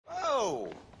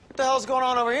the hell's going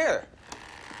on over here?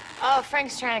 Oh,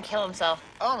 Frank's trying to kill himself.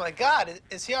 Oh, my God.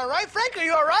 Is he all right? Frank, are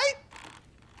you all right?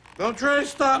 Don't try to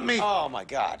stop me. Oh, my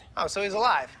God. Oh, so he's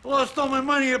alive. I lost all my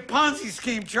money in a Ponzi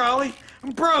scheme, Charlie. I'm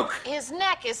broke. His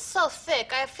neck is so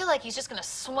thick, I feel like he's just gonna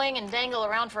swing and dangle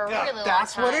around for a really long time.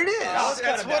 That's what it is.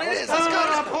 That's what it is. Let's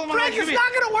go. Frank, it's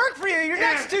not going to work for you. Your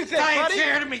neck's too thick, Tie buddy. a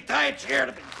chair to me. Tie a chair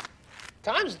to me.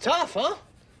 Time's tough, huh?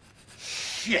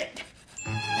 Shit.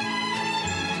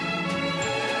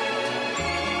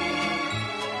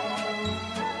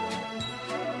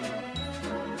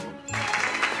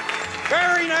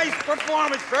 Very nice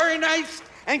performance. Very nice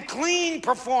and clean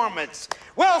performance.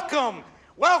 Welcome,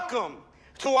 welcome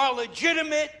to our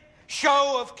legitimate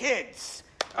show of kids.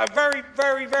 Very,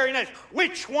 very, very nice.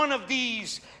 Which one of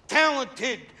these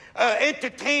talented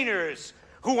entertainers,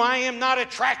 who I am not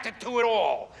attracted to at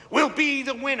all, will be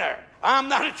the winner? I'm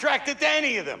not attracted to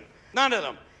any of them. None of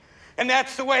them. And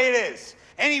that's the way it is.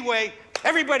 Anyway,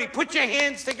 everybody put your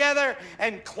hands together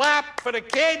and clap for the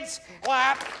kids.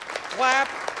 Clap, clap,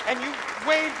 and you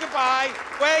wave goodbye.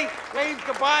 Wave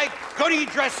goodbye. Go to your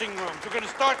dressing rooms. We're going to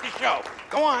start the show.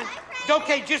 Go on. It's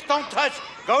okay, just don't touch.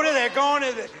 Go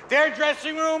into their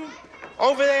dressing room.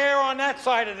 Over there on that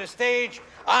side of the stage,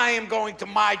 I am going to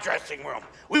my dressing room.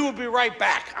 We will be right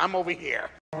back. I'm over here.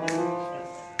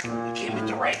 You came at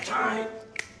the right time.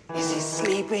 Is he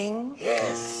sleeping?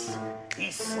 Yes,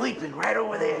 he's sleeping right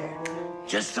over there,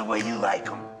 just the way you like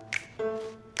him.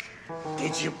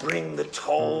 Did you bring the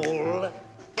toll?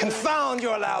 Confound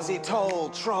your lousy toll,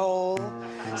 troll.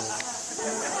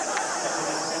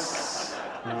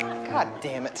 God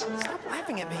damn it. Stop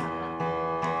laughing at me.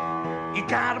 You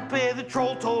gotta pay the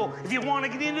troll toll. If you want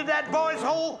to get into that boy's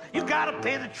hole, you gotta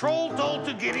pay the troll toll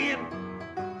to get in.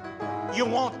 You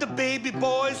want the baby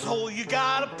boy's hole, you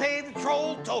gotta pay the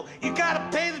troll toll. You gotta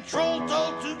pay the troll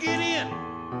toll to get in.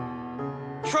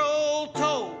 Troll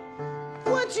toll.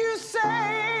 What'd you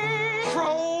say?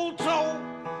 Troll toll.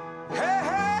 Hey,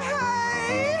 hey,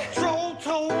 hey. Troll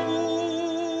toll.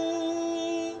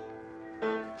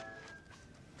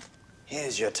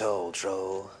 Here's your toll,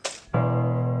 troll.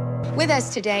 With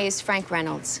us today is Frank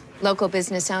Reynolds, local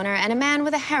business owner and a man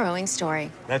with a harrowing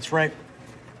story. That's right.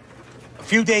 A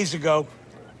few days ago,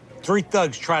 3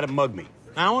 thugs tried to mug me.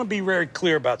 Now, I want to be very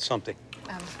clear about something.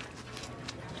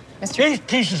 Mr. These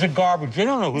pieces of garbage, they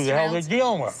don't know who the hell they're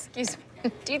dealing with. Excuse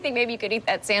me. Do you think maybe you could eat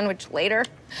that sandwich later?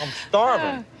 I'm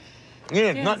starving.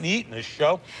 There's nothing to eat in this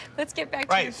show. Let's get back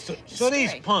to your So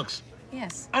these punks,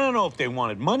 Yes. I don't know if they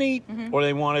wanted money or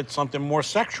they wanted something more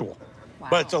sexual. Wow.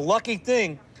 But it's a lucky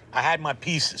thing I had my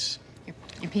pieces.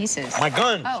 Your pieces. My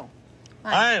guns. Oh.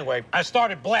 Anyway, I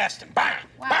started blasting. Bang!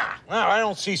 Wow. Bang! Well, I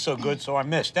don't see so good, so I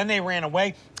missed. Then they ran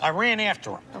away. I ran after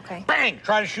them. Okay. Bang!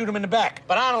 Try to shoot them in the back.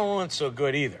 But I don't run so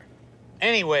good either.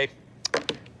 Anyway,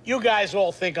 you guys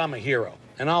all think I'm a hero,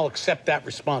 and I'll accept that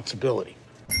responsibility.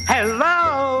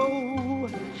 Hello!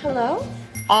 Hello?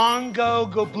 Ongo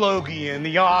Goblogian,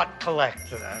 the art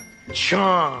collector.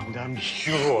 Charmed, I'm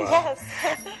sure. Yes.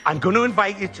 I'm going to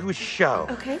invite you to a show.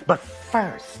 Okay. But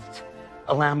first,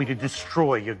 allow me to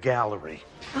destroy your gallery.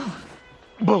 Oh.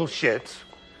 Bullshit.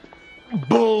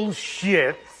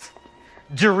 Bullshit.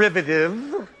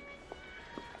 Derivative.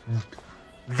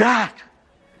 That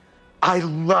I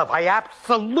love. I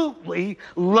absolutely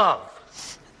love.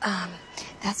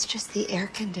 That's just the air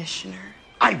conditioner.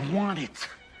 I want it.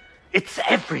 It's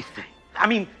everything. I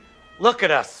mean, look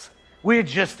at us. We're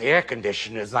just air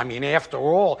conditioners. I mean, after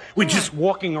all, we're just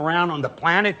walking around on the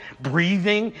planet,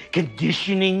 breathing,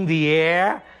 conditioning the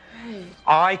air.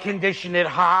 I condition it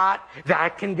hot,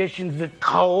 that conditions it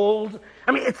cold.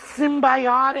 I mean, it's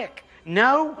symbiotic.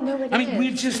 No? No, it I mean,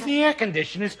 we're is. just the air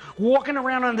conditioners walking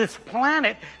around on this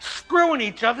planet, screwing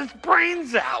each other's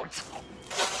brains out.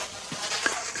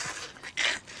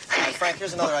 Hey, Frank,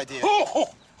 here's another idea.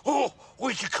 Oh,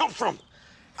 where'd you come from?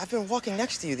 I've been walking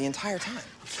next to you the entire time.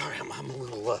 I'm sorry, I'm a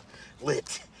little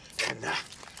lit. And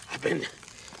I've been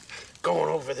going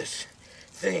over this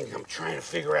thing. I'm trying to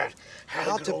figure out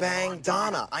how to bang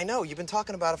Donna. I know, you've been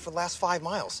talking about it for the last 5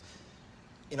 miles.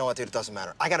 You know what, dude, it doesn't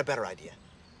matter. I got a better idea.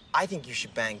 I think you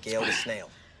should bang Gail the snail.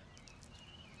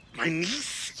 My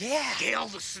niece? Yeah. Gail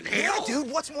the snail? Yeah, dude,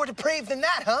 what's more depraved than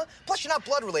that, huh? Plus, you're not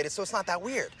blood related, so it's not that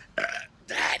weird.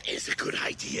 That is a good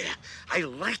idea. I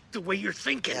like the way you're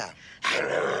thinking.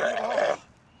 Yeah.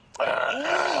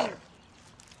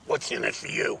 What's in it for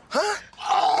you? Huh?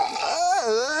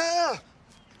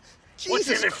 What's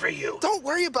Jesus. in it for you? Don't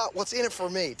worry about what's in it for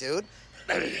me, dude.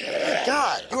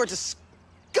 God, you are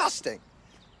disgusting.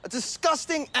 A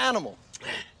disgusting animal.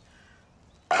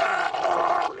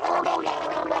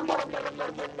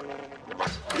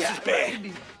 This is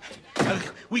bad.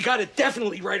 We gotta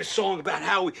definitely write a song about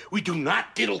how we do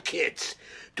not diddle kids.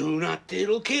 Do not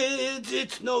diddle kids,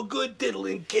 it's no good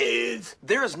diddling kids.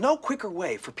 There is no quicker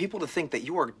way for people to think that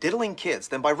you are diddling kids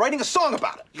than by writing a song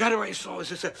about it. You gotta write a song that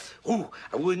says, ooh,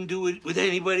 I wouldn't do it with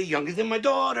anybody younger than my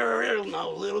daughter.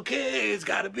 No little kids,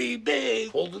 gotta be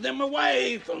big, older than my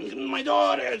wife, younger than my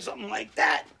daughter, something like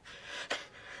that.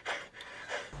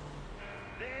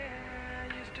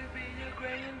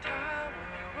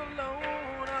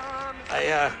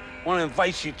 I want to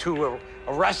invite you to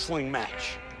a wrestling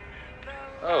match.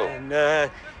 Oh. And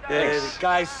the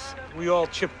guys, we all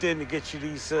chipped in to get you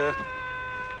these.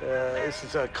 This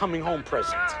is a coming home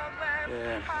present.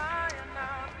 Yeah.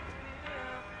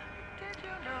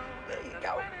 There you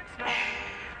go.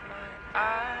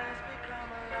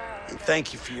 And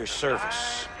thank you for your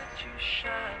service.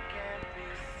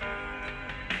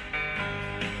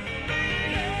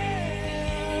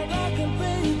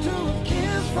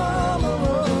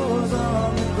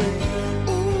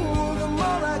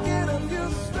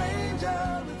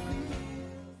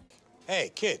 Hey,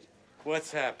 kid,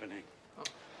 what's happening?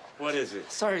 What is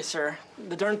it? Sorry, sir.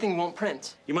 The darn thing won't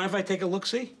print. You mind if I take a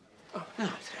look-see? Oh. No.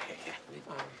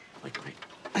 Wait.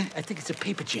 I think it's a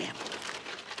paper jam.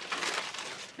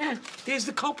 Yeah, there's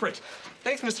the culprit.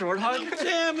 Thanks, Mr. Warthog.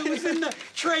 Damn, it was in the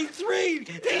tray 3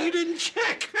 that you didn't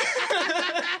check.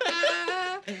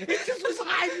 It just was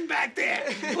hiding back there.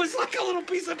 It was like a little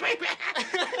piece of paper.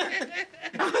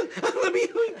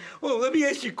 Let me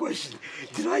ask you a question.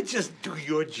 Did I just do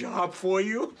your job for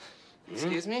you?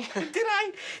 Excuse me?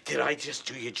 Did I just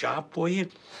do your job for you?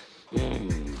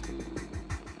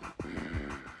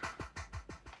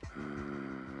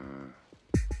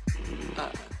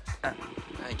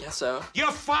 I guess so.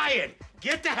 You're fired.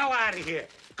 Get the hell out of here.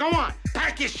 Go on,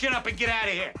 pack your shit up and get out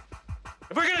of here.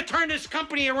 If we're gonna turn this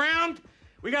company around,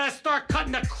 we gotta start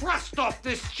cutting the crust off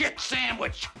this shit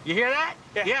sandwich. You hear that?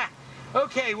 Yeah.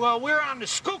 Okay, well, we're on the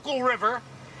Schuylkill River,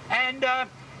 and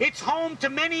it's home to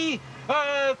many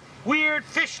weird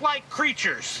fish-like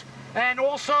creatures, and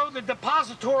also the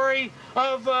depository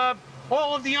of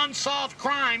all of the unsolved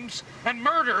crimes and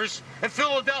murders in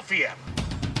Philadelphia.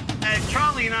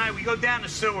 Charlie and I, we go down the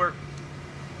sewer,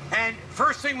 and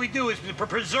first thing we do is to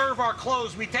preserve our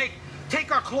clothes. We take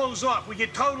our clothes off. We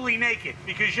get totally naked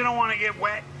because you don't want to get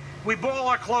wet. We ball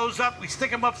our clothes up. We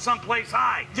stick them up someplace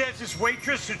high. There's this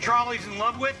waitress who Charlie's in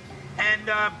love with, and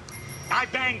I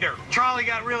banged her. Charlie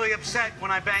got really upset when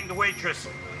I banged the waitress,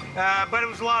 but it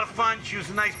was a lot of fun. She was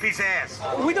a nice piece of ass.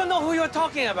 We don't know who you're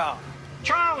talking about.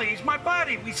 Charlie, he's my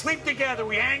buddy. We sleep together.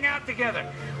 We hang out together.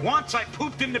 Once I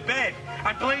pooped in the bed.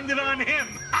 I blamed it on him.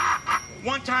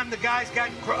 One time the guys got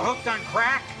hooked on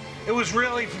crack. It was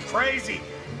really crazy.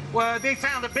 Well, they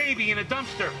found a baby in a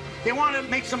dumpster. They wanted to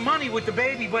make some money with the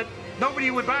baby, but nobody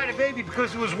would buy the baby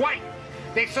because it was white.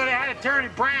 They had to turn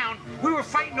it brown. We were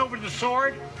fighting over the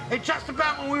sword, and just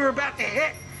about when we were about to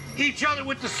hit each other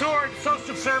with the sword,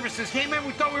 social services came in.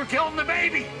 We thought we were killing the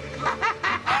baby.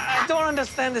 I don't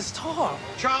understand this talk.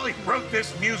 Charlie wrote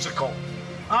this musical.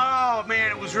 Oh,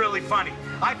 man, it was really funny.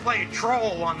 I play a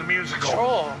troll on the musical.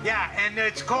 Troll? Yeah, and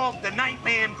it's called The Night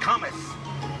Man Cometh.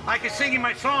 I can sing you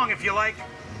my song if you like.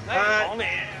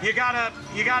 You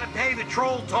gotta pay the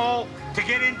troll toll to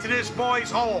get into this boy's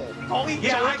hole.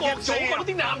 Yeah, I kept saying, but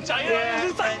you have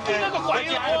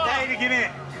to pay to get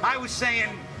in. I was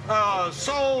saying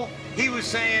soul. He was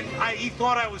saying, he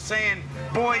thought I was saying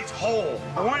boy's hole.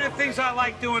 One of the things I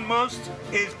like doing most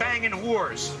is banging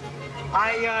whores.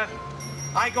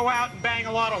 I go out and bang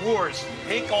a lot of whores.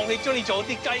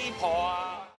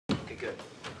 Okay, good.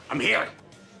 I'm here.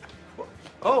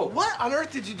 Oh, what on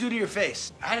earth did you do to your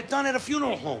face? I had it done at a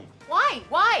funeral home. Why?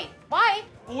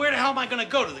 Well, where the hell am I gonna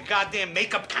go? To the goddamn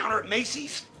makeup counter at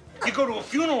Macy's? You go to a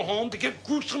funeral home to get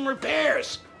gruesome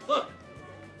repairs. Look.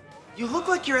 You look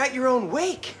like you're at your own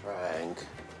wake.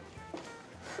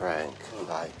 Frank,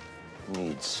 I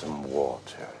need some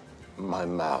water. My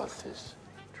mouth is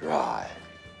dry.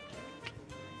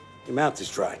 Your mouth is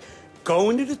dry. Go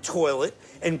into the toilet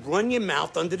and run your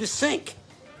mouth under the sink.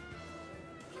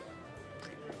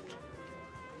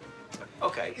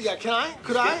 Okay. Yeah, can I?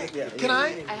 Could I? Yeah, Can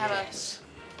I? I have a...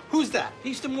 Who's that?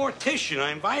 He's the mortician.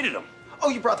 I invited him. Oh,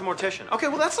 you brought the mortician. Okay,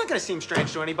 well, that's not gonna seem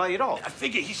strange to anybody at all. I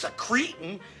figure he's a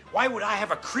cretin. Why would I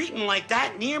have a cretin like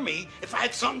that near me if I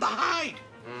had something to hide?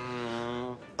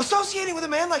 Associating with a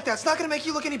man like that's not gonna make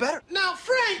you look any better. Now,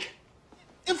 Frank,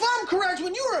 if I'm correct,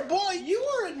 when you were a boy, you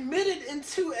were admitted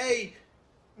into a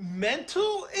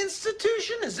mental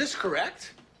institution. Is this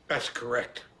correct? That's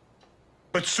correct.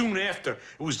 But soon after,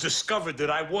 it was discovered that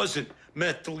I wasn't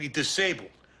mentally disabled.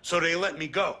 So they let me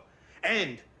go.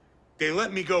 And they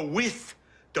let me go with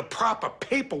the proper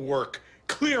paperwork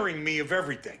clearing me of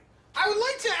everything. I would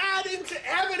like to add into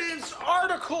evidence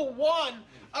Article 1.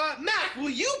 Mac, will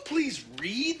you please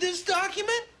read this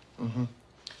document?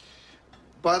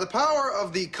 By the power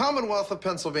of the Commonwealth of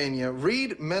Pennsylvania,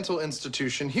 Reed Mental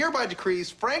Institution hereby decrees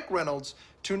Frank Reynolds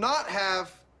to not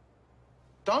have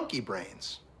donkey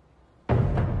brains.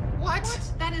 What?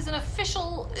 That is an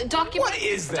official document. What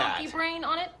is with that? Donkey brain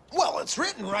on it. Well, it's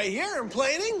written right here in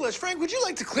plain English. Frank, would you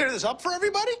like to clear this up for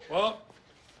everybody? Well,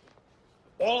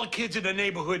 all the kids in the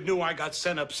neighborhood knew I got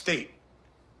sent upstate.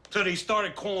 So they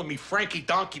started calling me Frankie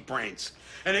Donkey Brains.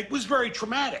 And it was very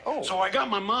traumatic. Oh. So I got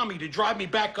my mommy to drive me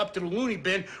back up to the loony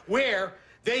bin where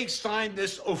they signed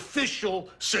this official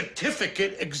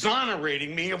certificate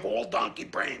exonerating me of all donkey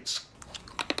brains.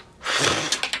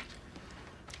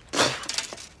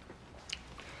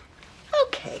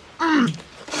 Okay.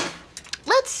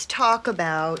 Let's talk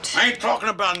about... I ain't talking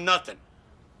about nothing.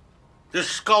 This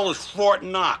skull is Fort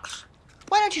Knox.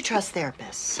 Why don't you trust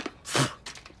therapists?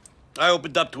 I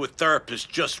opened up to a therapist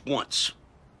just once.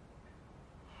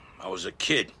 I was a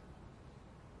kid.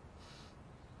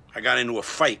 I got into a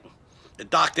fight. The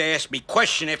doctor asked me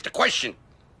question after question.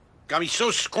 Got me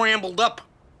so scrambled up.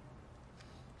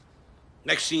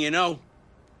 Next thing you know,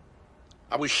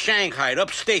 I was shanghaied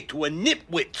upstate to a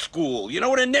nitwit school. You know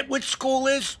what a nitwit school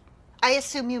is? I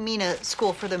assume you mean a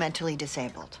school for the mentally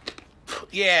disabled.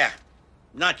 Yeah,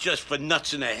 not just for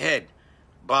nuts in the head,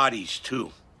 bodies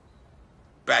too.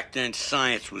 Back then,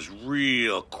 science was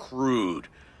real crude.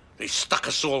 They stuck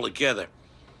us all together.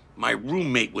 My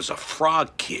roommate was a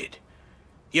frog kid.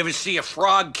 You ever see a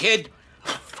frog kid?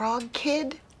 Frog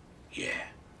kid? Yeah.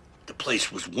 The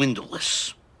place was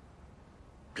windowless.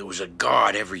 There was a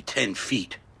guard every 10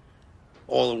 feet.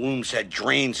 All the rooms had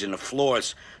drains in the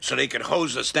floors so they could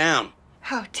hose us down.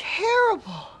 How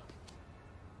terrible.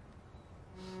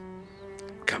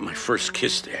 Got my first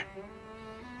kiss there.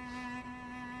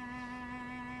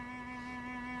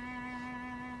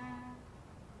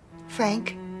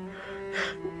 Frank?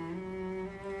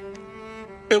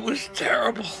 It was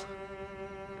terrible.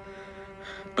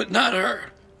 But not her.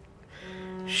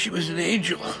 She was an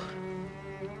angel.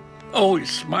 Always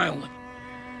smiling.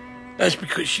 That's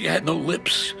because she had no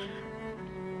lips.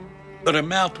 But her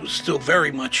mouth was still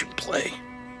very much in play.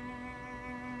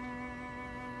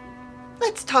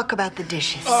 Let's talk about the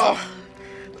dishes. Oh,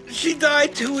 she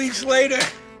died 2 weeks later.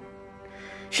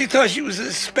 She thought she was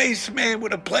a spaceman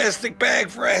with a plastic bag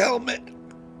for a helmet.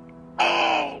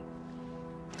 Oh,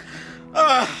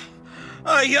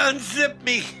 you unzipped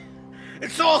me.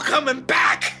 It's all coming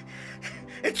back.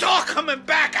 It's all coming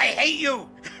back. I hate you.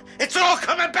 It's all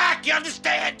coming back, you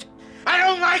understand? I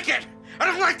don't like it. I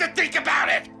don't like to think about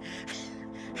it.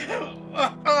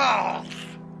 Oh.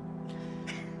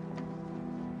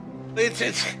 It's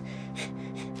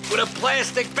with a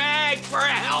plastic bag for a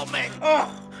helmet.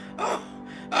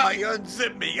 Oh, you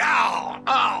unzipped me. Oh.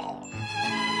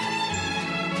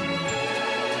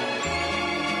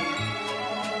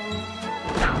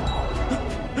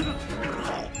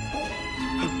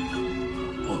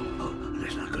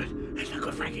 That's not good. That's not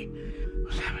good, Frankie.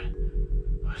 What's happening?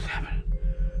 What's happening?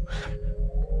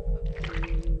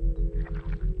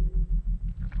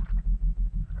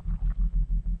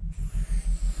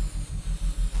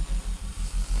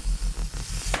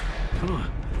 Come on,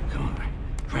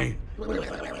 Frank.